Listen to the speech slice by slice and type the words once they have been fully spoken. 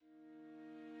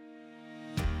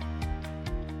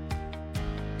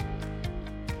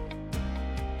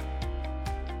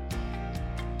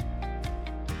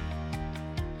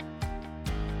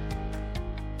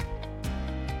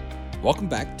Welcome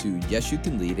back to Yes You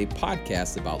Can Lead, a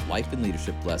podcast about life and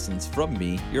leadership lessons from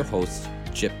me, your host,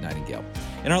 Chip Nightingale.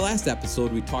 In our last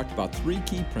episode, we talked about 3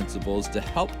 key principles to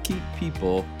help keep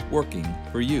people working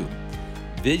for you: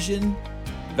 vision,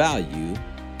 value,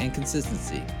 and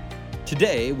consistency.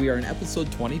 Today, we are in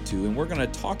episode 22, and we're going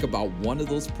to talk about one of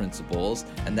those principles,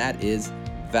 and that is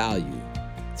value.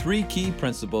 3 key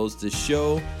principles to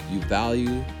show you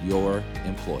value your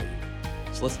employee.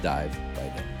 So let's dive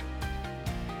right in.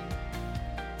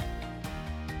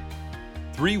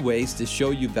 3 ways to show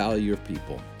you value your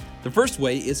people. The first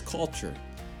way is culture.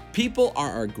 People are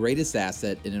our greatest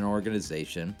asset in an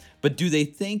organization, but do they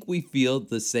think we feel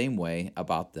the same way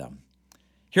about them?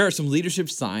 Here are some leadership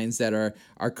signs that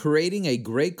are creating a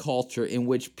great culture in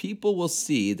which people will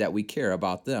see that we care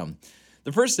about them.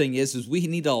 The first thing is we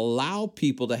need to allow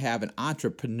people to have an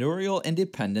entrepreneurial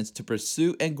independence to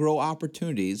pursue and grow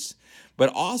opportunities,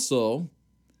 but also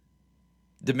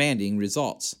demanding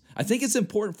results. I think it's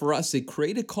important for us to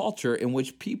create a culture in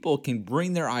which people can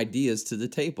bring their ideas to the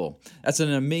table. That's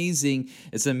an amazing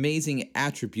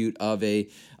attribute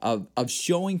of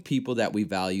showing people that we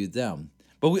value them.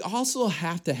 But we also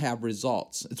have to have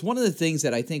results. It's one of the things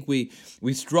that I think we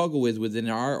struggle with within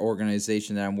our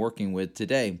organization that I'm working with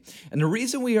today. And the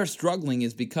reason we are struggling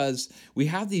is because we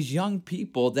have these young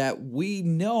people that we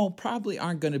know probably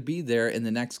aren't going to be there in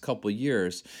the next couple of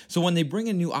years. So when they bring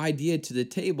a new idea to the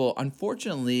table,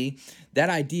 unfortunately, that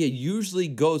idea usually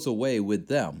goes away with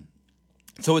them.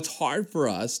 So it's hard for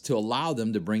us to allow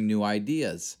them to bring new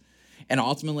ideas. And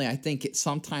ultimately, I think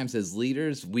sometimes as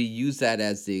leaders, we use that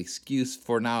as the excuse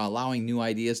for not allowing new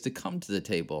ideas to come to the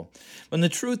table. When the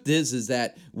truth is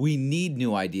that we need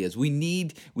new ideas. We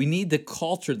need the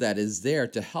culture that is there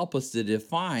to help us to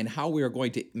define how we are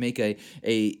going to make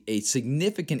a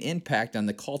significant impact on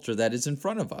the culture that is in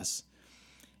front of us.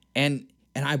 And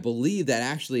I believe that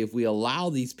actually if we allow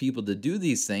these people to do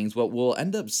these things, what we'll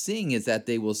end up seeing is that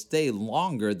they will stay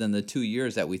longer than the 2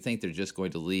 years that we think they're just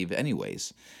going to leave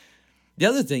anyways. The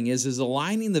other thing is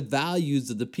aligning the values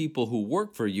of the people who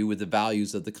work for you with the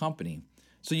values of the company.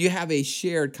 So you have a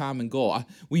shared common goal.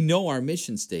 We know our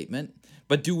mission statement,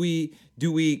 but do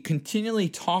we continually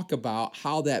talk about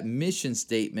how that mission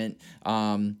statement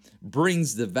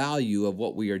brings the value of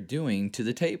what we are doing to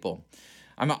the table?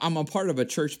 I'm a part of a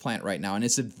church plant right now, and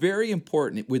it's very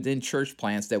important within church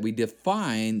plants that we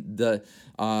define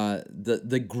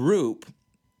the group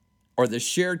or the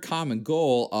shared common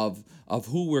goal of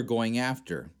who we're going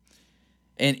after.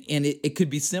 And it could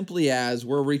be simply as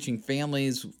we're reaching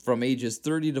families from ages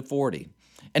 30 to 40.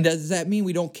 And does that mean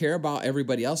we don't care about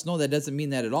everybody else? No, that doesn't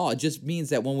mean that at all. It just means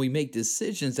that when we make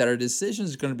decisions, that our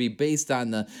decisions are going to be based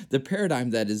on the paradigm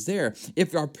that is there.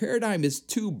 If our paradigm is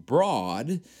too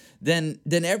broad, then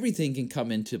everything can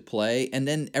come into play, and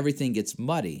then everything gets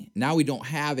muddy. Now we don't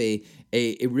have a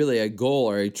really a goal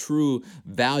or a true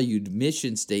valued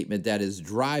mission statement that is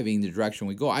driving the direction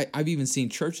we go. I've even seen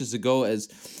churches that go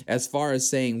as far as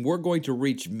saying we're going to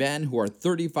reach men who are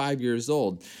 35 years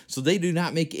old. So they do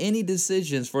not make any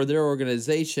decisions for their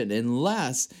organization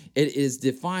unless it is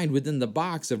defined within the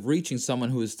box of reaching someone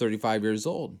who is 35 years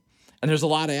old. And there's a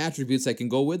lot of attributes that can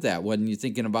go with that. When you're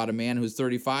thinking about a man who's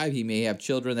 35, he may have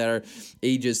children that are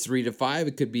ages 3 to 5.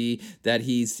 It could be that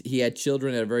he had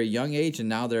children at a very young age and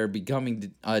now they're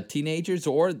becoming teenagers,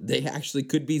 or they actually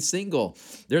could be single.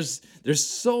 There's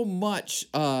so much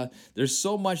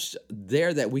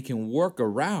there that we can work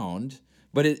around.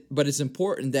 But it's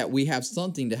important that we have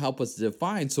something to help us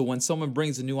define. So when someone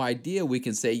brings a new idea, we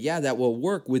can say, yeah, that will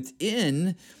work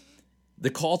within the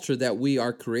culture that we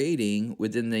are creating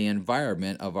within the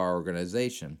environment of our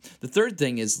organization. The third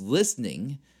thing is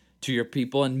listening to your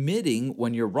people, admitting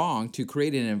when you're wrong to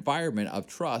create an environment of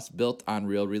trust built on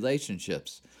real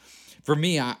relationships. For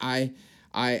me, I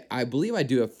believe I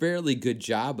do a fairly good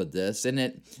job of this,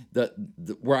 and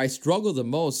where I struggle the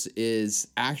most is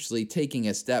actually taking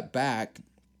a step back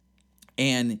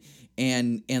and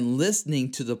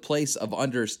listening to the place of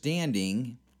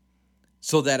understanding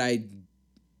so that I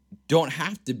don't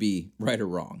have to be right or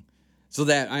wrong, so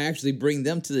that I actually bring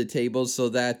them to the table, so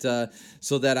that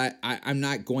I'm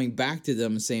not going back to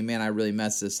them and saying, man, I really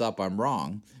messed this up, I'm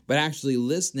wrong, but actually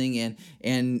listening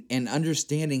and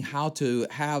understanding how to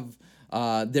have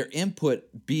their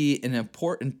input be an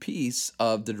important piece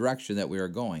of the direction that we are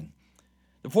going.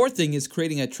 The fourth thing is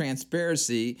creating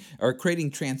transparency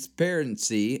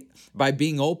by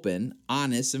being open,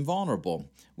 honest, and vulnerable.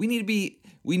 We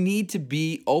need to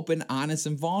be open, honest,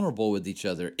 and vulnerable with each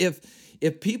other.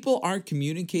 If people aren't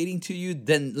communicating to you,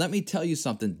 then let me tell you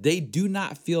something. They do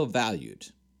not feel valued.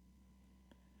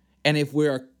 And if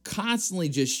we're constantly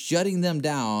just shutting them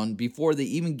down before they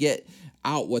even get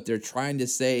out what they're trying to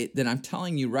say, then I'm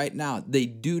telling you right now, they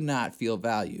do not feel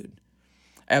valued.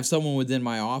 I have someone within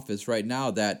my office right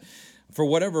now that, for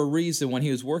whatever reason, when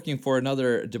he was working for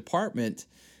another department,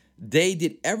 they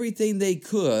did everything they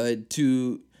could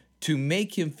to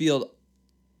make him feel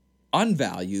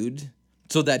unvalued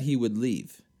so that he would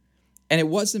leave. And it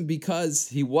wasn't because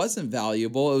he wasn't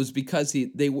valuable. It was because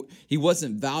he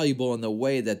wasn't valuable in the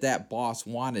way that boss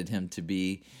wanted him to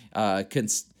be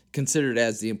considered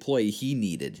as the employee he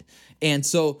needed. And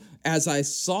so as I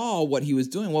saw what he was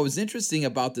doing, what was interesting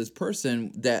about this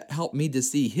person that helped me to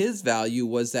see his value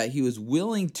was that he was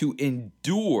willing to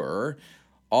endure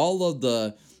all of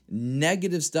the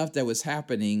negative stuff that was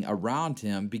happening around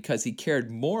him because he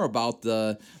cared more about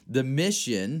the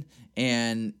mission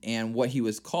and what he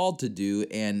was called to do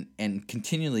and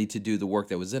continually to do the work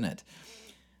that was in it.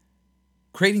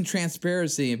 Creating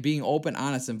transparency and being open,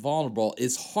 honest, and vulnerable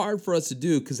is hard for us to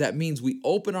do because that means we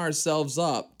open ourselves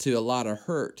up to a lot of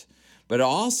hurt. But it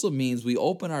also means we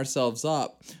open ourselves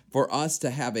up for us to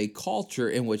have a culture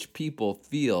in which people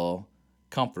feel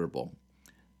comfortable.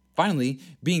 Finally,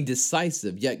 being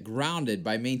decisive yet grounded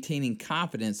by maintaining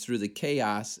confidence through the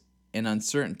chaos and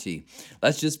uncertainty.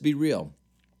 Let's just be real.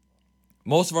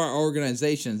 Most of our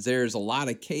organizations, there's a lot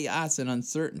of chaos and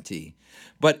uncertainty.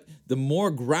 But the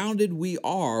more grounded we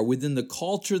are within the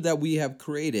culture that we have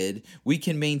created, we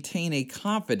can maintain a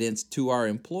confidence to our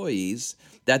employees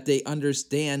that they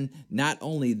understand not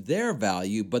only their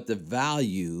value, but the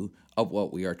value of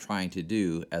what we are trying to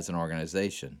do as an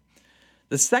organization.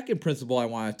 The second principle I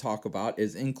want to talk about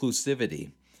is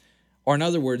inclusivity, or in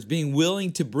other words, being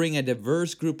willing to bring a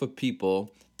diverse group of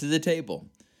people to the table.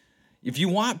 If you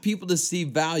want people to see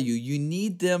value, you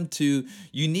need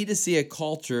to see a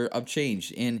culture of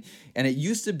change. And it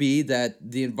used to be that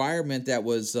the environment that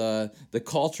was the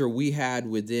culture we had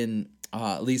within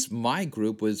at least my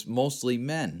group was mostly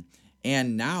men.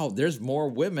 And now there's more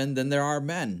women than there are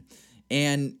men.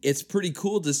 And it's pretty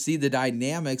cool to see the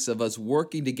dynamics of us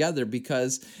working together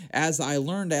because as I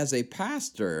learned as a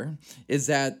pastor is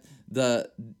that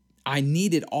I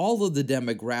needed all of the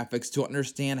demographics to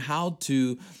understand how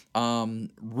to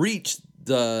reach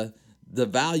the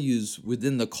values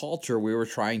within the culture we were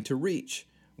trying to reach.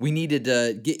 We needed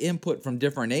to get input from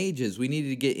different ages. We needed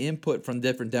to get input from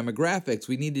different demographics.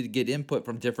 We needed to get input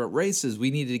from different races.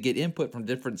 We needed to get input from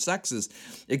different sexes,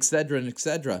 et cetera, and et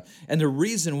cetera. And the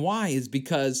reason why is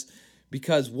because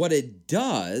what it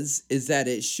does is that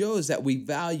it shows that we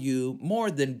value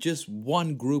more than just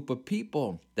one group of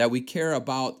people, that we care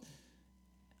about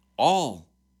all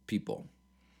people.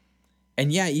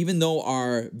 And yeah, even though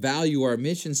our value, our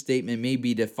mission statement may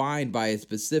be defined by a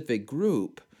specific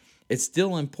group, it's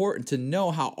still important to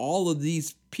know how all of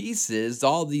these pieces,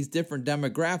 all these different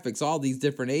demographics, all these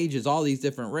different ages, all these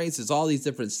different races, all these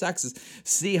different sexes,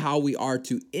 see how we are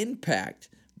to impact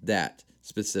that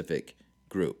specific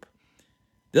group.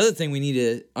 The other thing we need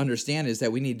to understand is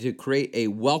that we need to create a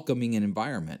welcoming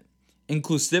environment.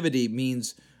 Inclusivity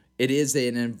means it is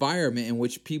an environment in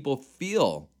which people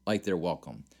feel like they're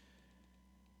welcome.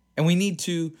 And we need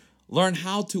to learn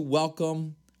how to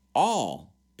welcome all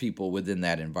people within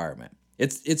that environment.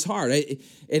 It's hard.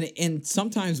 And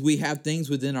sometimes we have things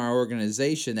within our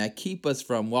organization that keep us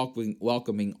from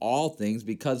welcoming all things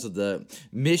because of the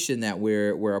mission that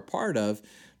we're a part of.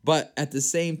 But at the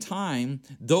same time,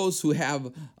 those who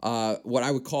have what I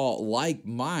would call like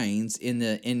minds in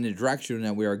the direction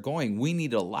that we are going, we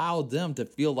need to allow them to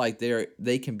feel like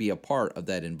they can be a part of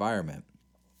that environment.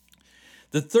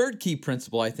 The third key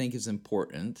principle I think is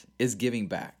important is giving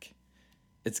back.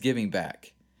 It's giving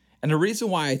back. And the reason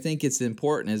why I think it's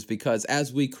important is because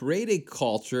as we create a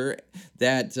culture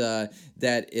that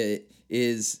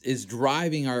is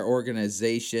driving our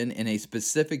organization in a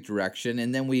specific direction,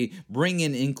 and then we bring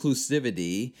in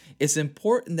inclusivity, it's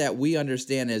important that we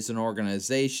understand as an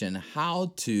organization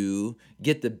how to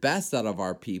get the best out of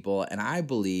our people, and I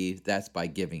believe that's by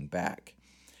giving back.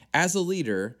 As a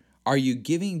leader, are you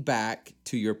giving back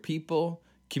to your people,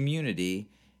 community,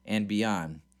 and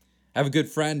beyond? I have a good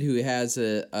friend who has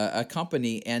a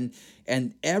company, and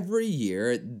every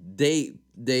year they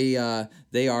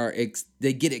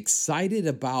get excited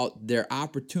about their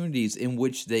opportunities in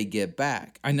which they give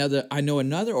back. I know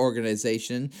another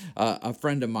organization, a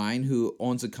friend of mine who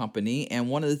owns a company, and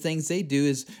one of the things they do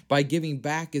is by giving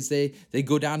back is they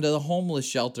go down to the homeless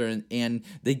shelter and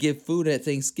they give food at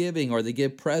Thanksgiving, or they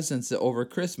give presents over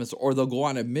Christmas, or they'll go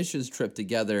on a missions trip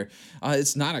together.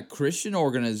 It's not a Christian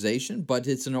organization, but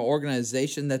it's an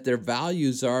organization that their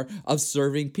values are of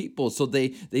serving people. So they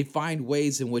find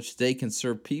ways in which they can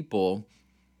serve people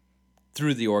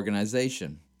through the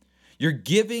organization. Your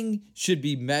giving should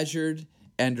be measured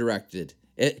and directed.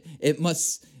 It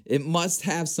must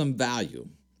have some value.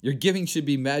 Your giving should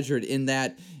be measured in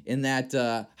that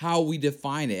how we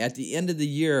define it. At the end of the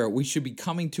year, we should be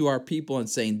coming to our people and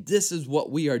saying, this is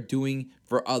what we are doing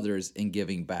for others in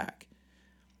giving back.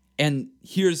 And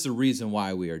here's the reason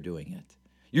why we are doing it.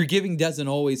 Your giving doesn't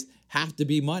always have to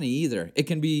be money either. It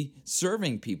can be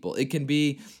serving people. It can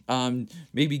be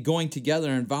maybe going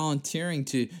together and volunteering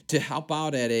to help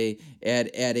out at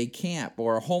a camp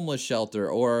or a homeless shelter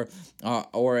or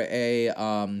a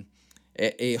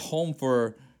home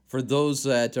for those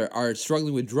that are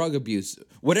struggling with drug abuse.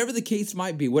 Whatever the case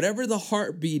might be, whatever the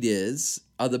heartbeat is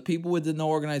of the people within the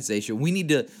organization, we need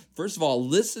to, first of all,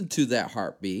 listen to that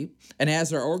heartbeat. And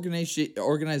as our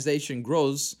organization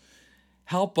grows,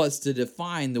 help us to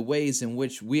define the ways in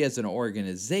which we as an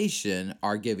organization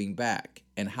are giving back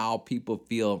and how people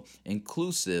feel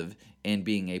inclusive in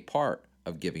being a part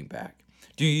of giving back.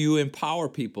 Do you empower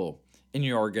people in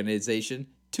your organization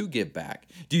to give back?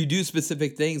 Do you do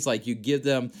specific things like you give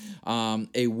them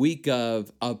a week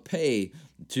of pay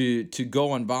to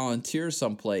go and volunteer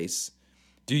someplace?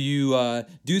 Do you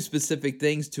do specific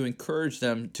things to encourage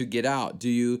them to get out? Do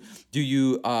you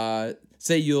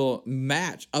say you'll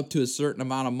match up to a certain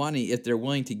amount of money if they're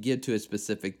willing to give to a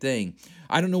specific thing?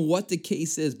 I don't know what the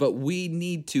case is, but we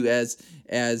need to,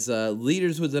 as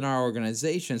leaders within our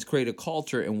organizations, create a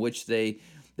culture in which the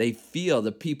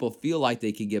people feel like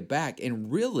they can give back.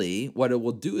 And really, what it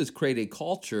will do is create a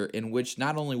culture in which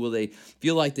not only will they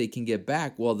feel like they can give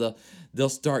back, well, they'll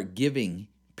start giving,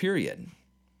 period.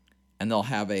 And they'll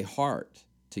have a heart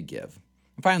to give.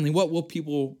 And finally, what will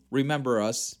people remember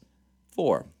us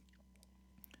for?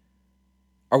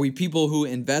 Are we people who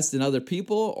invest in other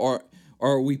people, or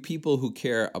are we people who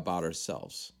care about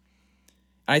ourselves?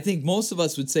 And I think most of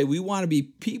us would say we want to be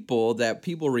people that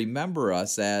people remember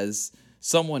us as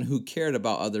someone who cared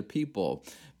about other people.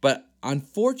 But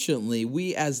unfortunately,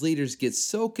 we as leaders get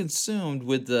so consumed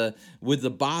with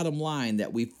the bottom line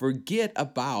that we forget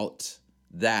about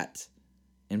that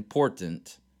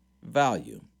important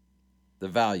value, the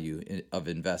value of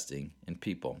investing in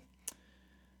people.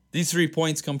 These 3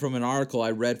 points come from an article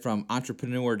I read from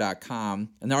entrepreneurial.com.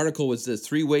 And the article was this: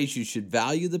 3 ways you should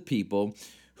value the people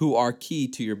who are key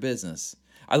to your business.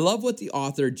 I love what the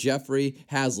author Jeffrey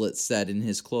Hayzlett said in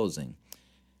his closing.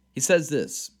 He says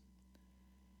this: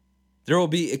 there will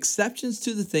be exceptions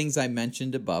to the things I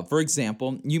mentioned above. For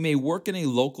example, you may work in a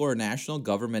local or national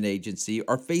government agency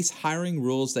or face hiring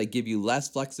rules that give you less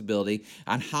flexibility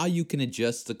on how you can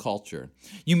adjust the culture.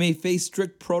 You may face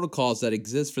strict protocols that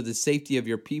exist for the safety of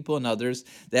your people and others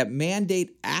that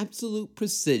mandate absolute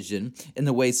precision in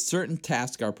the way certain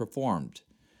tasks are performed.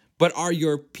 But are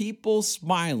your people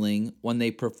smiling when they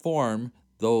perform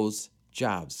those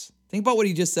jobs? Think about what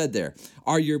he just said there.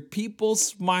 Are your people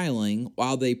smiling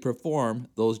while they perform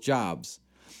those jobs?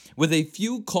 With a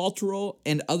few cultural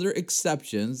and other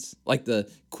exceptions, like the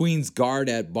Queen's Guard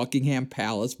at Buckingham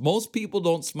Palace, most people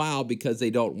don't smile because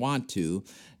they don't want to,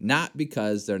 not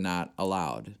because they're not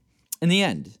allowed. In the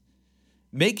end,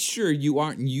 make sure you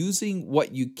aren't using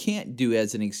what you can't do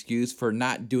as an excuse for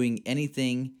not doing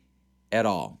anything at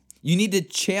all. You need to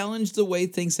challenge the way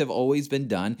things have always been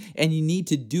done, and you need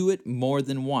to do it more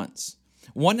than once.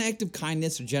 One act of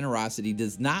kindness or generosity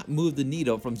does not move the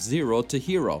needle from zero to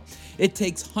hero. It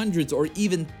takes hundreds or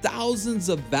even thousands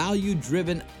of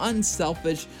value-driven,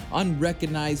 unselfish,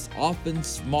 unrecognized, often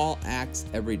small acts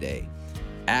every day.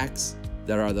 Acts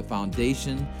that are the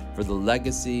foundation for the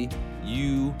legacy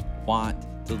you want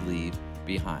to leave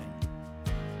behind.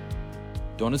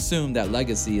 Don't assume that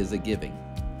legacy is a giving.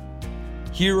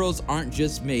 Heroes aren't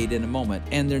just made in a moment,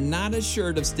 and they're not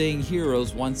assured of staying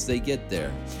heroes once they get there.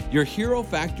 Your hero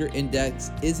factor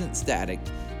index isn't static.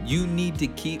 You need to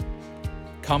keep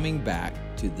coming back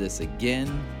to this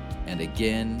again and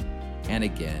again and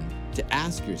again to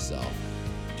ask yourself,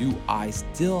 do I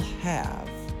still have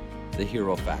the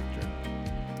hero factor?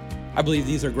 I believe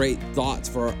these are great thoughts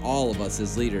for all of us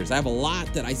as leaders. I have a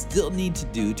lot that I still need to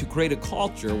do to create a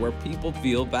culture where people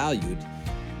feel valued.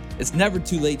 It's never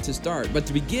too late to start, but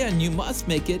to begin, you must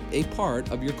make it a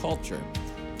part of your culture.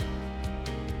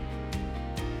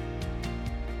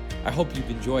 I hope you've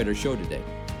enjoyed our show today.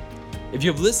 If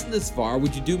you've listened this far,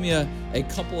 would you do me a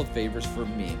couple of favors for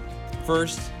me?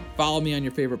 First, follow me on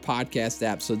your favorite podcast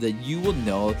app so that you will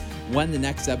know when the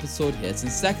next episode hits.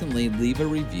 And secondly, leave a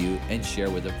review and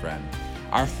share with a friend.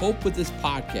 Our hope with this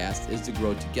podcast is to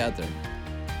grow together.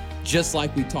 Just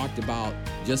like we talked about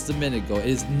just a minute ago, it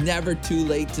is never too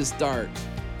late to start.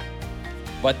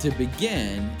 But to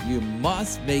begin, you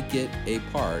must make it a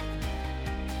part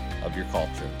of your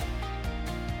culture.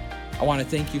 I want to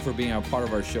thank you for being a part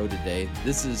of our show today.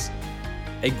 This is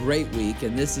a great week,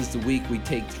 and this is the week we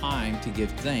take time to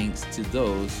give thanks to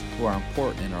those who are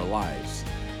important in our lives.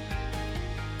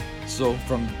 So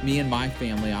from me and my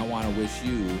family, I want to wish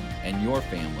you and your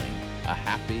family a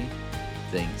happy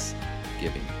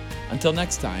Thanksgiving. Until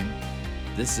next time,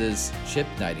 this is Chip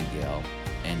Nightingale,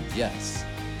 and yes,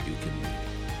 you can lead.